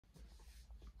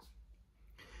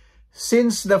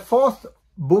Since the 4th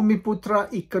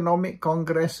Bumiputera Economic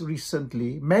Congress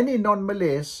recently, many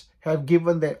non-Malays have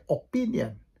given their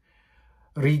opinion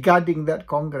regarding that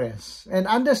Congress. And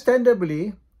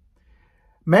understandably,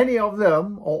 many of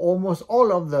them, or almost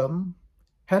all of them,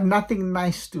 have nothing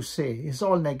nice to say. It's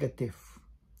all negative.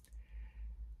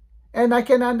 And I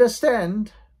can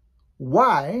understand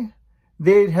why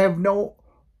they have no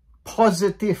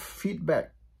positive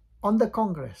feedback on the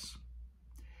Congress.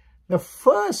 The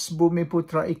first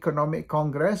Bumiputera Economic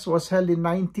Congress was held in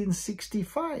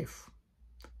 1965,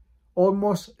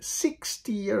 almost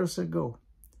 60 years ago.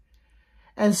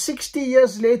 And 60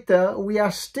 years later, we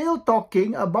are still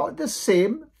talking about the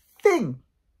same thing.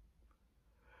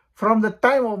 From the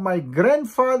time of my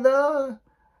grandfather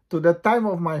to the time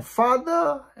of my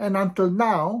father and until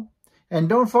now. And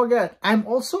don't forget, I'm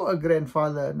also a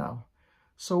grandfather now.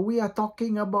 So we are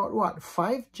talking about what,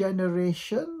 5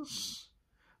 generations?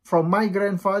 From my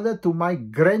grandfather to my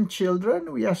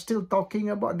grandchildren, we are still talking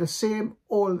about the same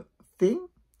old thing.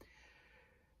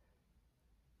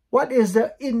 What is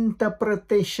the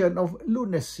interpretation of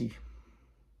lunacy?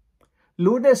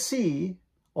 Lunacy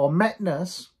or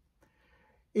madness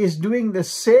is doing the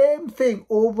same thing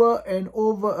over and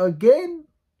over again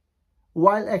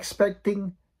while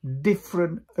expecting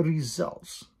different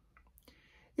results.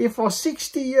 If for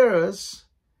 60 years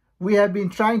we have been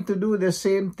trying to do the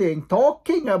same thing,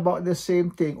 talking about the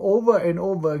same thing over and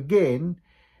over again,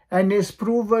 and it's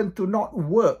proven to not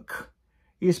work,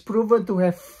 it's proven to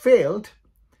have failed,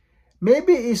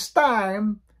 maybe it's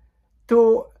time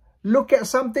to look at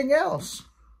something else.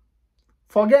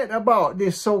 Forget about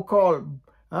this so-called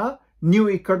new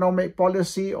economic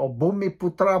policy or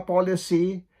Bumiputera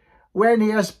policy, when he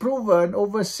has proven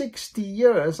over 60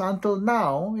 years until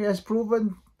now, he has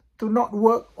proven to not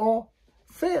work or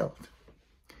failed.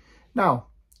 Now,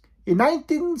 in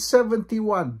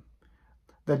 1971,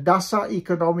 the Dasar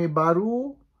Ekonomi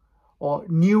Baru or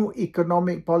new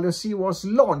economic policy was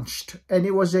launched, and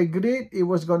it was agreed it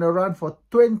was going to run for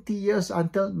 20 years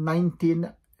until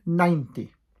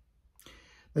 1990.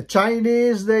 The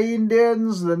Chinese, the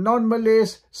Indians, the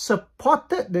non-Malays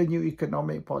supported the new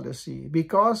economic policy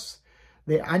because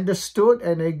they understood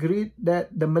and agreed that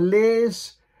the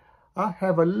Malays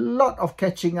have a lot of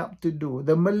catching up to do.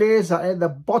 The Malays are at the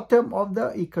bottom of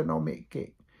the economic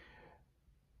cake.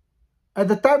 At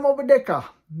the time of Merdeka,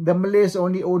 the Malays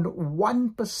only owned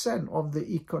 1% of the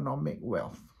economic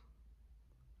wealth.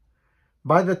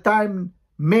 By the time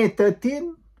May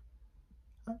 13,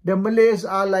 the Malays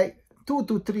are like 2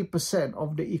 to 3%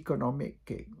 of the economic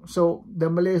cake. So the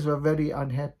Malays were very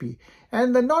unhappy.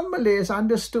 And the non-Malays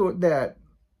understood that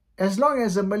as long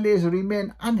as the Malays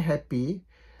remain unhappy,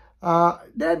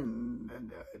 then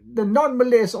the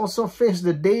non-Malays also face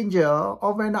the danger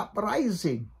of an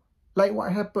uprising, like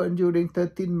what happened during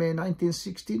 13 May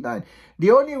 1969.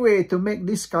 The only way to make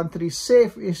this country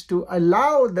safe is to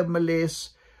allow the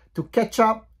Malays to catch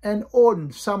up and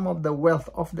own some of the wealth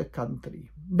of the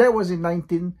country. That was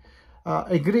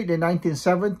agreed in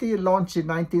 1970, launched in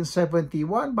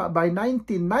 1971, but by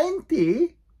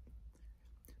 1990,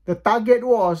 the target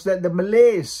was that the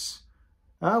Malays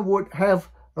would have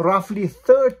roughly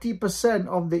 30%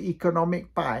 of the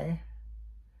economic pie.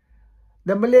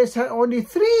 The Malays had only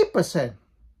 3%,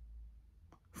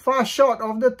 far short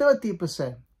of the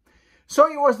 30%.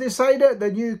 So it was decided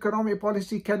the new economic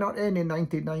policy cannot end in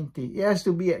 1990. It has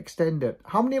to be extended.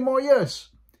 How many more years?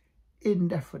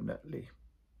 Indefinitely.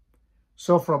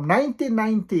 So from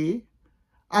 1990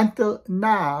 until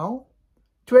now,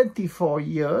 24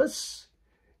 years,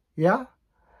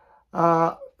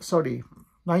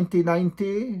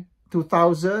 1990,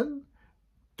 2000,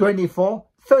 24,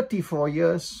 34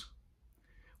 years,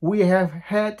 we have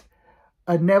had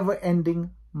a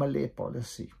never-ending Malay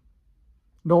policy.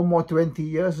 No more 20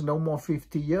 years, no more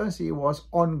 50 years, it was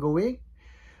ongoing.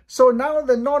 So now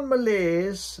the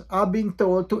non-Malays are being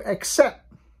told to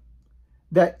accept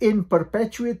that in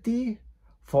perpetuity,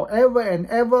 forever and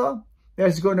ever,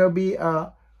 there's going to be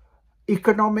a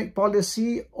economic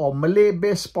policy or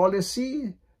Malay-based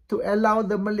policy to allow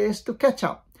the Malays to catch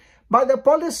up. But the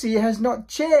policy has not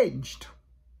changed.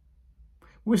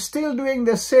 We're still doing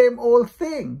the same old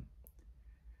thing.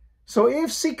 So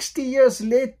if 60 years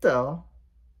later,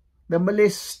 the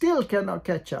Malays still cannot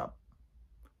catch up,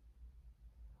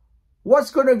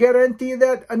 what's going to guarantee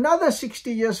that another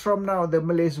 60 years from now, the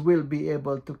Malays will be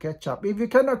able to catch up? If you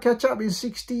cannot catch up in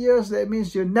 60 years, that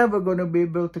means you're never going to be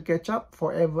able to catch up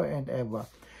forever and ever.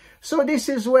 So this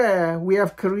is where we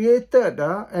have created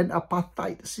an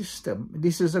apartheid system.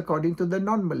 This is according to the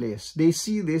non-Malays. They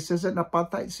see this as an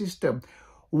apartheid system.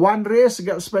 One race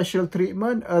got special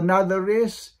treatment, another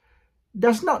race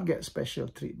does not get special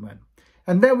treatment.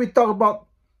 And then we talk about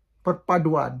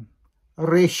perpaduan,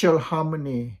 racial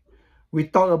harmony. We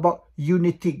talk about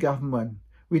unity government.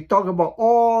 We talk about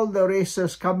all the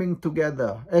races coming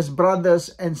together as brothers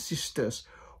and sisters,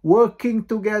 working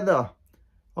together,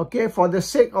 okay, for the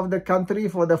sake of the country,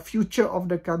 for the future of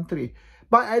the country.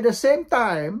 But at the same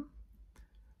time,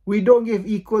 we don't give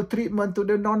equal treatment to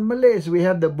the non-Malays. We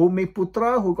have the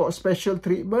Bumiputera who got special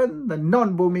treatment, the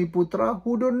non-Bumiputera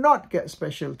who do not get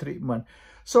special treatment.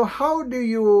 So how do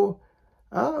you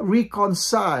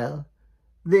reconcile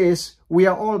this? We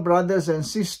are all brothers and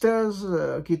sisters,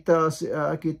 kita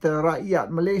rakyat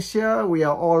Malaysia, we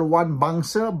are all one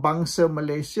bangsa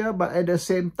Malaysia, but at the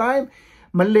same time,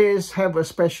 Malays have a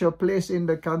special place in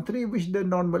the country which the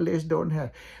non-Malays don't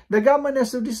have. The government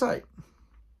has to decide.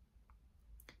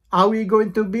 Are we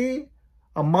going to be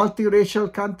a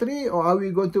multiracial country, or are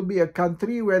we going to be a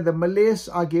country where the Malays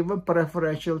are given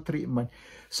preferential treatment?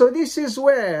 So this is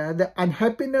where the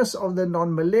unhappiness of the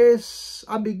non-Malays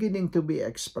are beginning to be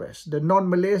expressed. The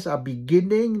non-Malays are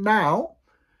beginning now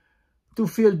to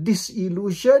feel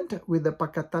disillusioned with the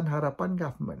Pakatan Harapan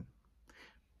government.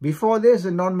 Before this,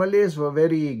 the non-Malays were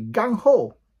very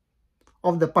gung-ho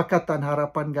of the Pakatan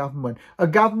Harapan government. A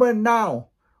government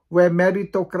now where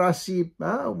meritocracy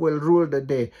will rule the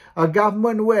day. A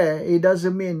government where it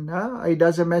doesn't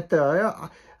matter.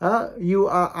 You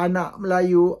are anak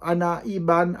Melayu, anak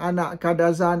Iban, anak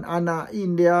Kadazan, anak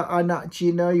India, anak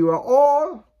Cina. You are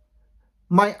all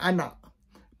my anak.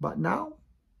 But now,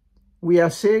 we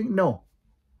are saying no.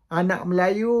 Anak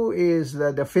Melayu is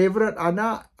the favorite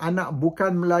anak. Anak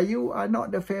bukan Melayu are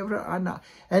not the favorite anak.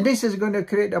 And this is going to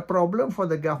create a problem for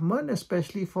the government,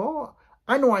 especially for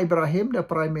Anwar Ibrahim, the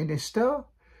Prime Minister,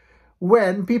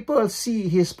 when people see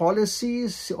his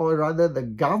policies, or rather the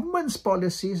government's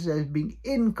policies, as being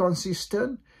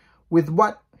inconsistent with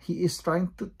what he is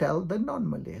trying to tell the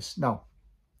non-Malays. Now,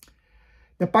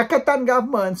 the Pakatan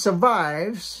government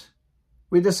survives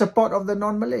with the support of the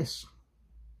non-Malays.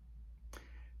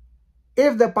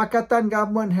 If the Pakatan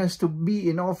government has to be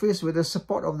in office with the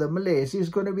support of the Malays, it's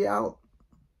going to be out.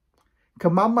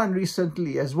 Kemaman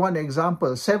recently, as one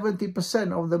example, 70%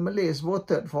 of the Malays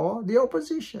voted for the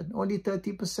opposition, only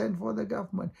 30% for the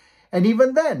government. And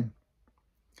even then,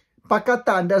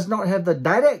 Pakatan does not have the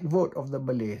direct vote of the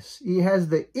Malays. He has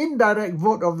the indirect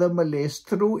vote of the Malays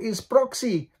through its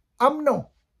proxy, UMNO.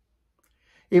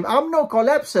 If UMNO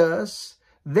collapses,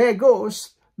 there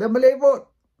goes the Malay vote.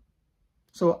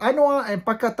 So Anwar and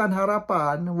Pakatan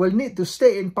Harapan will need to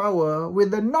stay in power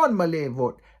with the non-Malay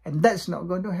vote. And that's not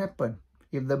going to happen.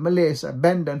 If the Malays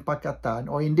abandon Pakatan,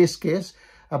 or in this case,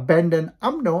 abandon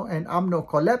UMNO, and UMNO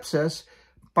collapses,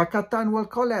 Pakatan will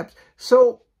collapse.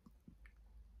 So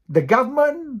the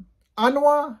government,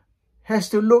 Anwar, has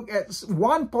to look at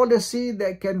one policy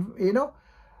that can,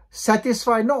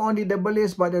 satisfy not only the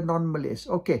Malays but the non-Malays.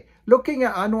 Okay, looking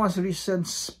at Anwar's recent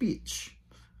speech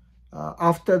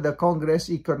after the Congress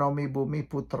Economy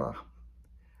Bumiputera,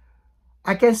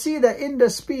 I can see that in the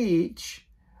speech,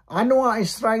 Anwar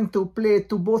is trying to play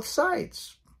to both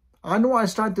sides. Anwar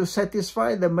is trying to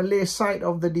satisfy the Malay side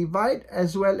of the divide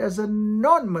as well as the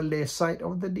non-Malay side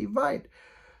of the divide.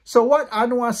 So what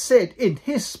Anwar said in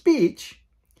his speech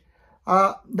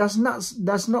does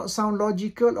not sound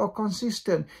logical or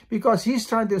consistent, because he's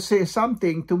trying to say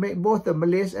something to make both the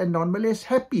Malays and non-Malays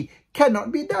happy.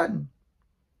 Cannot be done.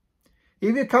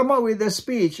 If you come up with a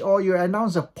speech or you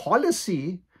announce a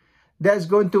policy that's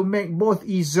going to make both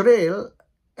Israel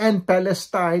and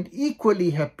Palestine equally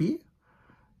happy,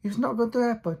 it's not going to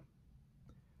happen.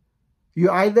 You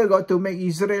either got to make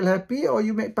Israel happy or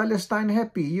you make Palestine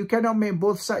happy. You cannot make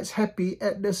both sides happy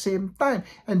at the same time.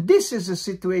 And this is a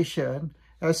situation,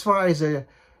 as far as a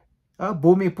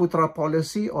Bumiputera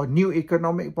policy or new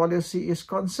economic policy is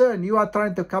concerned. You are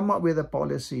trying to come up with a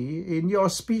policy. In your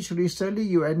speech recently,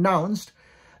 you announced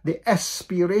the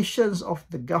aspirations of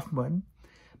the government.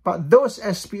 But those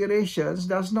aspirations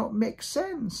does not make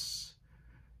sense.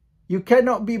 You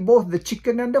cannot be both the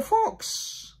chicken and the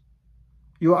fox.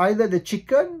 You are either the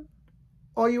chicken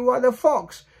or you are the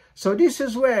fox. So this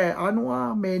is where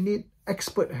Anwar may need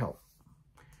expert help.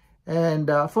 And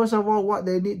first of all, what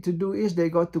they need to do is they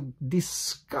got to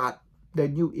discard the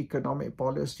new economic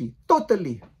policy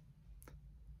totally.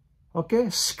 Okay,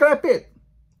 scrap it.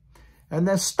 And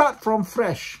then start from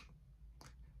fresh.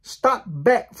 Start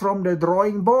back from the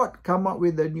drawing board, come up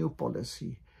with a new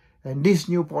policy. And this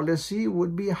new policy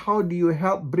would be, how do you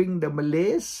help bring the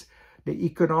Malays, the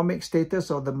economic status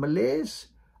of the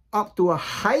Malays, up to a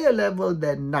higher level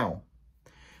than now?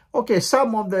 Okay,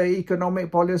 some of the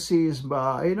economic policies,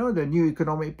 the new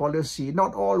economic policy,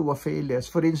 not all were failures.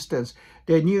 For instance,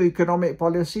 the new economic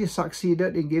policy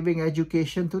succeeded in giving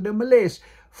education to the Malays.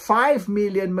 5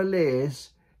 million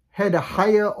Malays had a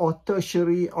higher or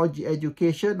tertiary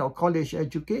education or college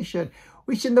education,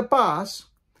 which in the past,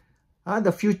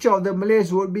 the future of the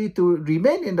Malays would be to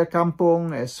remain in the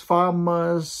kampong as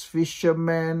farmers,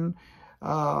 fishermen,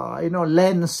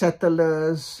 land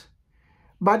settlers.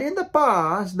 But in the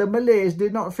past, the Malays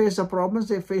did not face the problems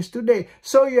they face today.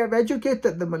 So you have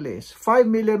educated the Malays. 5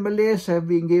 million Malays have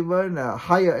been given a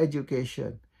higher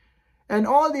education. And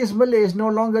all these Malays no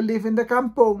longer live in the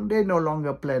kampong. They no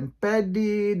longer plant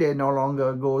paddy. They no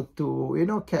longer go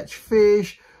to, catch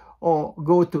fish or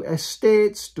go to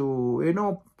estates to,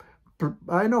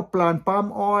 plant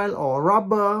palm oil or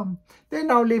rubber. They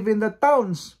now live in the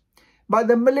towns. But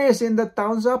the Malays in the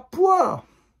towns are poor.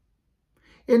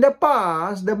 In the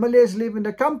past, the Malays live in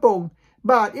the kampong,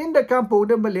 but in the kampong,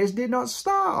 the Malays did not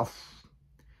starve.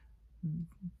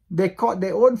 They caught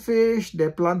their own fish, they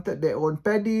planted their own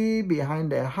paddy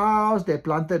behind their house, they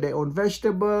planted their own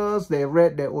vegetables, they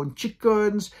reared their own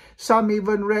chickens, some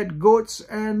even reared goats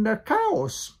and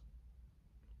cows.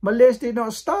 Malays did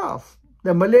not starve.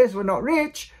 The Malays were not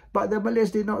rich, but the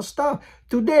Malays did not starve.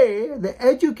 Today, the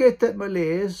educated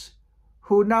Malays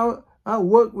who now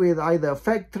work with either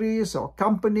factories or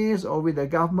companies or with the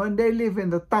government, they live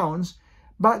in the towns,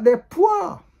 but they're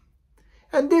poor.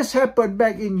 And this happened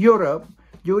back in Europe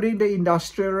during the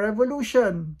Industrial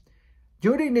Revolution.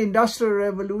 During the Industrial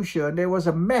Revolution, there was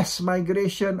a mass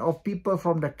migration of people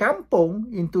from the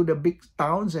kampong into the big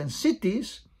towns and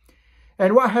cities.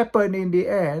 And what happened in the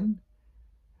end?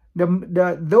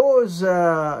 Those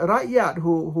rakyat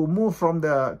who moved from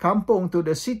the kampong to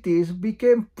the cities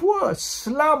became poor.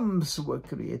 Slums were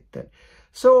created.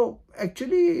 So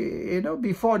actually,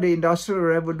 before the Industrial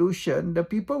Revolution, the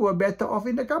people were better off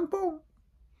in the kampong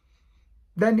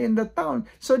than in the town.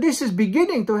 So this is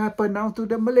beginning to happen now to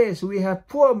the Malays. We have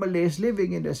poor Malays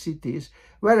living in the cities,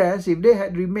 whereas if they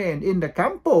had remained in the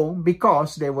kampong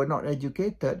because they were not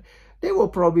educated, they will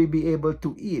probably be able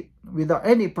to eat without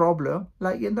any problem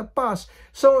like in the past.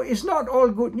 So it's not all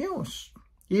good news.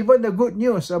 Even the good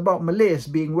news about Malays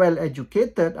being well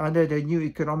educated under the new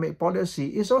economic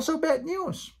policy is also bad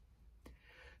news.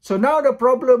 So now the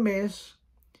problem is,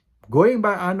 going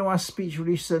by Anwar's speech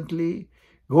recently,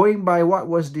 going by what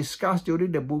was discussed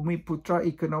during the Bumiputera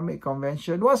Economic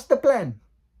Convention, what's the plan?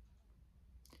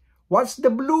 What's the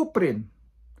blueprint?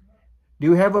 Do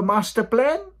you have a master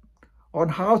plan on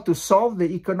how to solve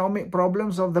the economic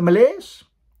problems of the Malays?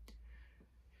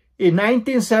 In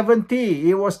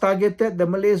 1970, it was targeted the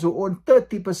Malays who owned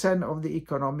 30% of the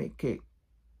economic cake.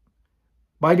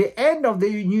 By the end of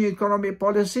the new economic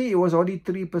policy, it was only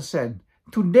 3%.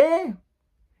 Today,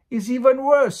 it's even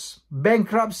worse.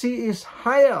 Bankruptcy is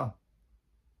higher.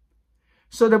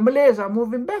 So the Malays are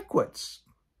moving backwards,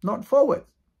 not forward.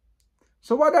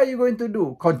 So what are you going to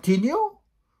do? Continue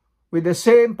with the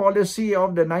same policy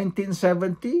of the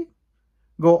 1970,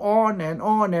 go on and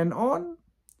on and on,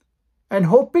 and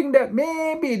hoping that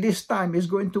maybe this time is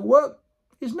going to work?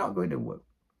 It's not going to work.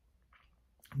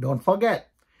 Don't forget,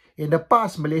 in the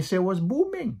past, Malaysia was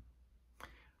booming.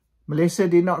 Malaysia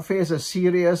did not face a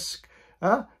serious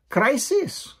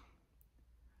crisis.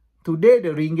 Today, the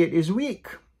ringgit is weak.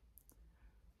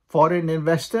 Foreign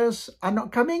investors are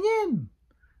not coming in.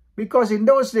 Because in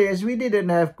those days, we didn't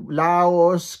have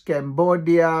Laos,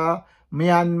 Cambodia,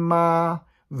 Myanmar,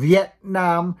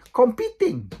 Vietnam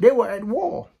competing. They were at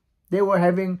war. They were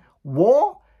having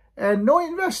war, and no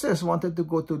investors wanted to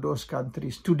go to those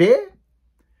countries. Today,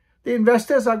 the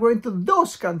investors are going to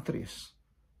those countries,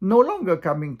 no longer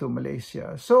coming to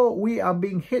Malaysia. So we are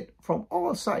being hit from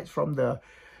all sides, from the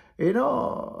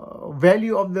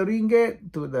value of the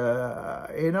ringgit to the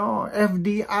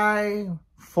FDI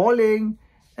falling,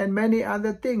 and many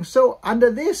other things. So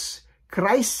under this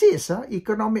crisis,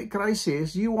 economic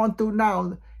crisis, you want to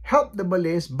now help the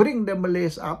Malays, bring the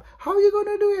Malays up. How are you going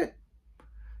to do it?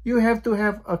 You have to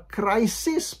have a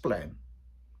crisis plan.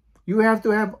 You have to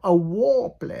have a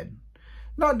war plan.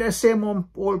 Not the same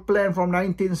old plan from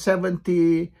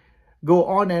 1970, go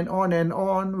on and on and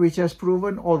on, which has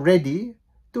proven already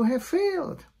to have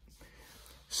failed.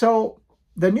 So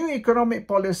the new economic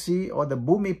policy, or the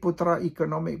Bumiputera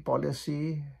economic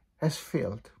policy, has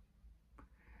failed.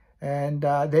 And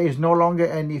there is no longer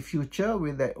any future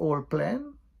with the old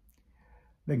plan.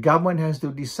 The government has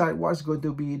to decide what's going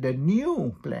to be the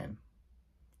new plan,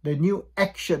 the new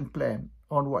action plan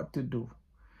on what to do.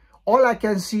 All I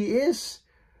can see is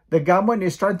the government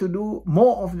is trying to do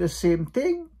more of the same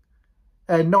thing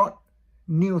and not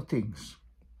new things.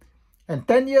 And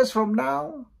 10 years from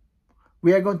now,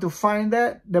 we are going to find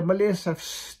that the Malays have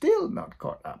still not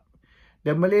caught up.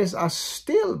 The Malays are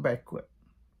still backward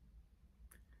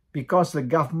because the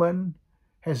government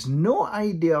has no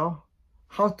idea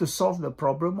how to solve the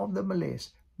problem of the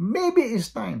Malays. Maybe it's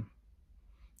time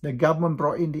the government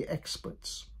brought in the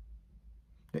experts,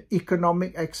 the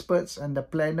economic experts and the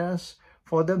planners,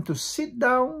 for them to sit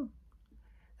down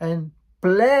and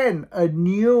plan a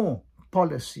new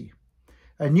policy.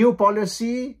 A new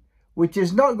policy which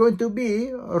is not going to be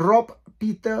rob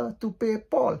Peter to pay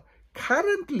Paul.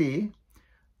 Currently,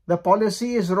 the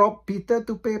policy is rob Peter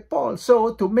to pay Paul.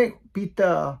 So to make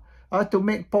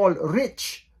Paul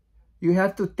rich, you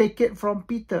have to take it from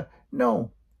Peter.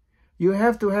 No, you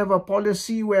have to have a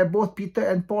policy where both Peter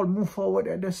and Paul move forward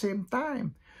at the same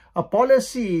time. A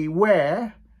policy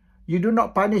where you do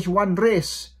not punish one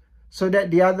race so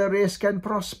that the other race can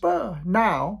prosper.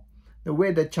 Now, the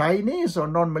way the Chinese or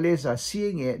non-Malays are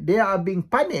seeing it, they are being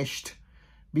punished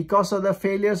because of the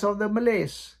failures of the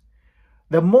Malays.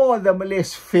 The more the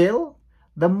Malays fail,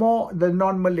 the more the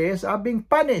non-Malays are being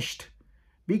punished.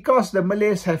 Because the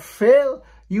Malays have failed,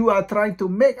 you are trying to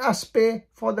make us pay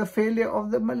for the failure of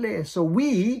the Malays. So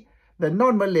we, the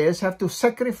non-Malays, have to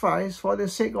sacrifice for the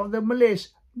sake of the Malays.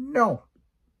 No.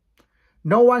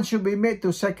 No one should be made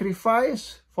to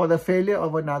sacrifice for the failure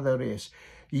of another race.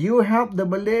 You help the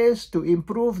Malays to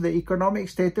improve the economic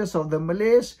status of the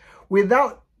Malays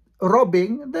without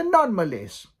robbing the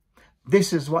non-Malays.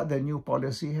 This is what the new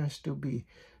policy has to be.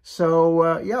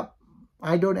 So, yep,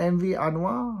 I don't envy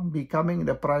Anwar becoming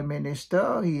the Prime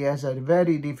Minister. He has a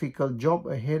very difficult job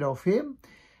ahead of him.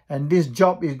 And this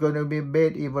job is going to be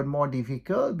made even more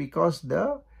difficult because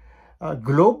the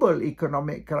global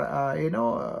economic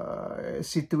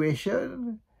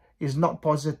situation is not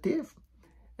positive.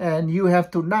 And you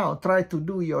have to now try to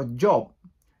do your job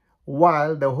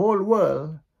while the whole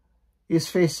world is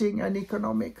facing an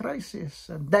economic crisis.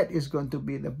 And that is going to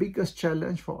be the biggest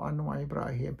challenge for Anwar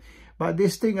Ibrahim. But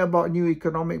this thing about new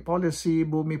economic policy,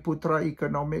 Bumiputera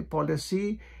economic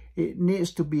policy, it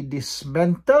needs to be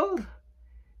dismantled.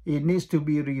 It needs to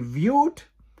be reviewed.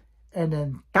 An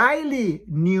entirely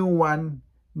new one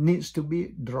needs to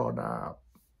be drawn up.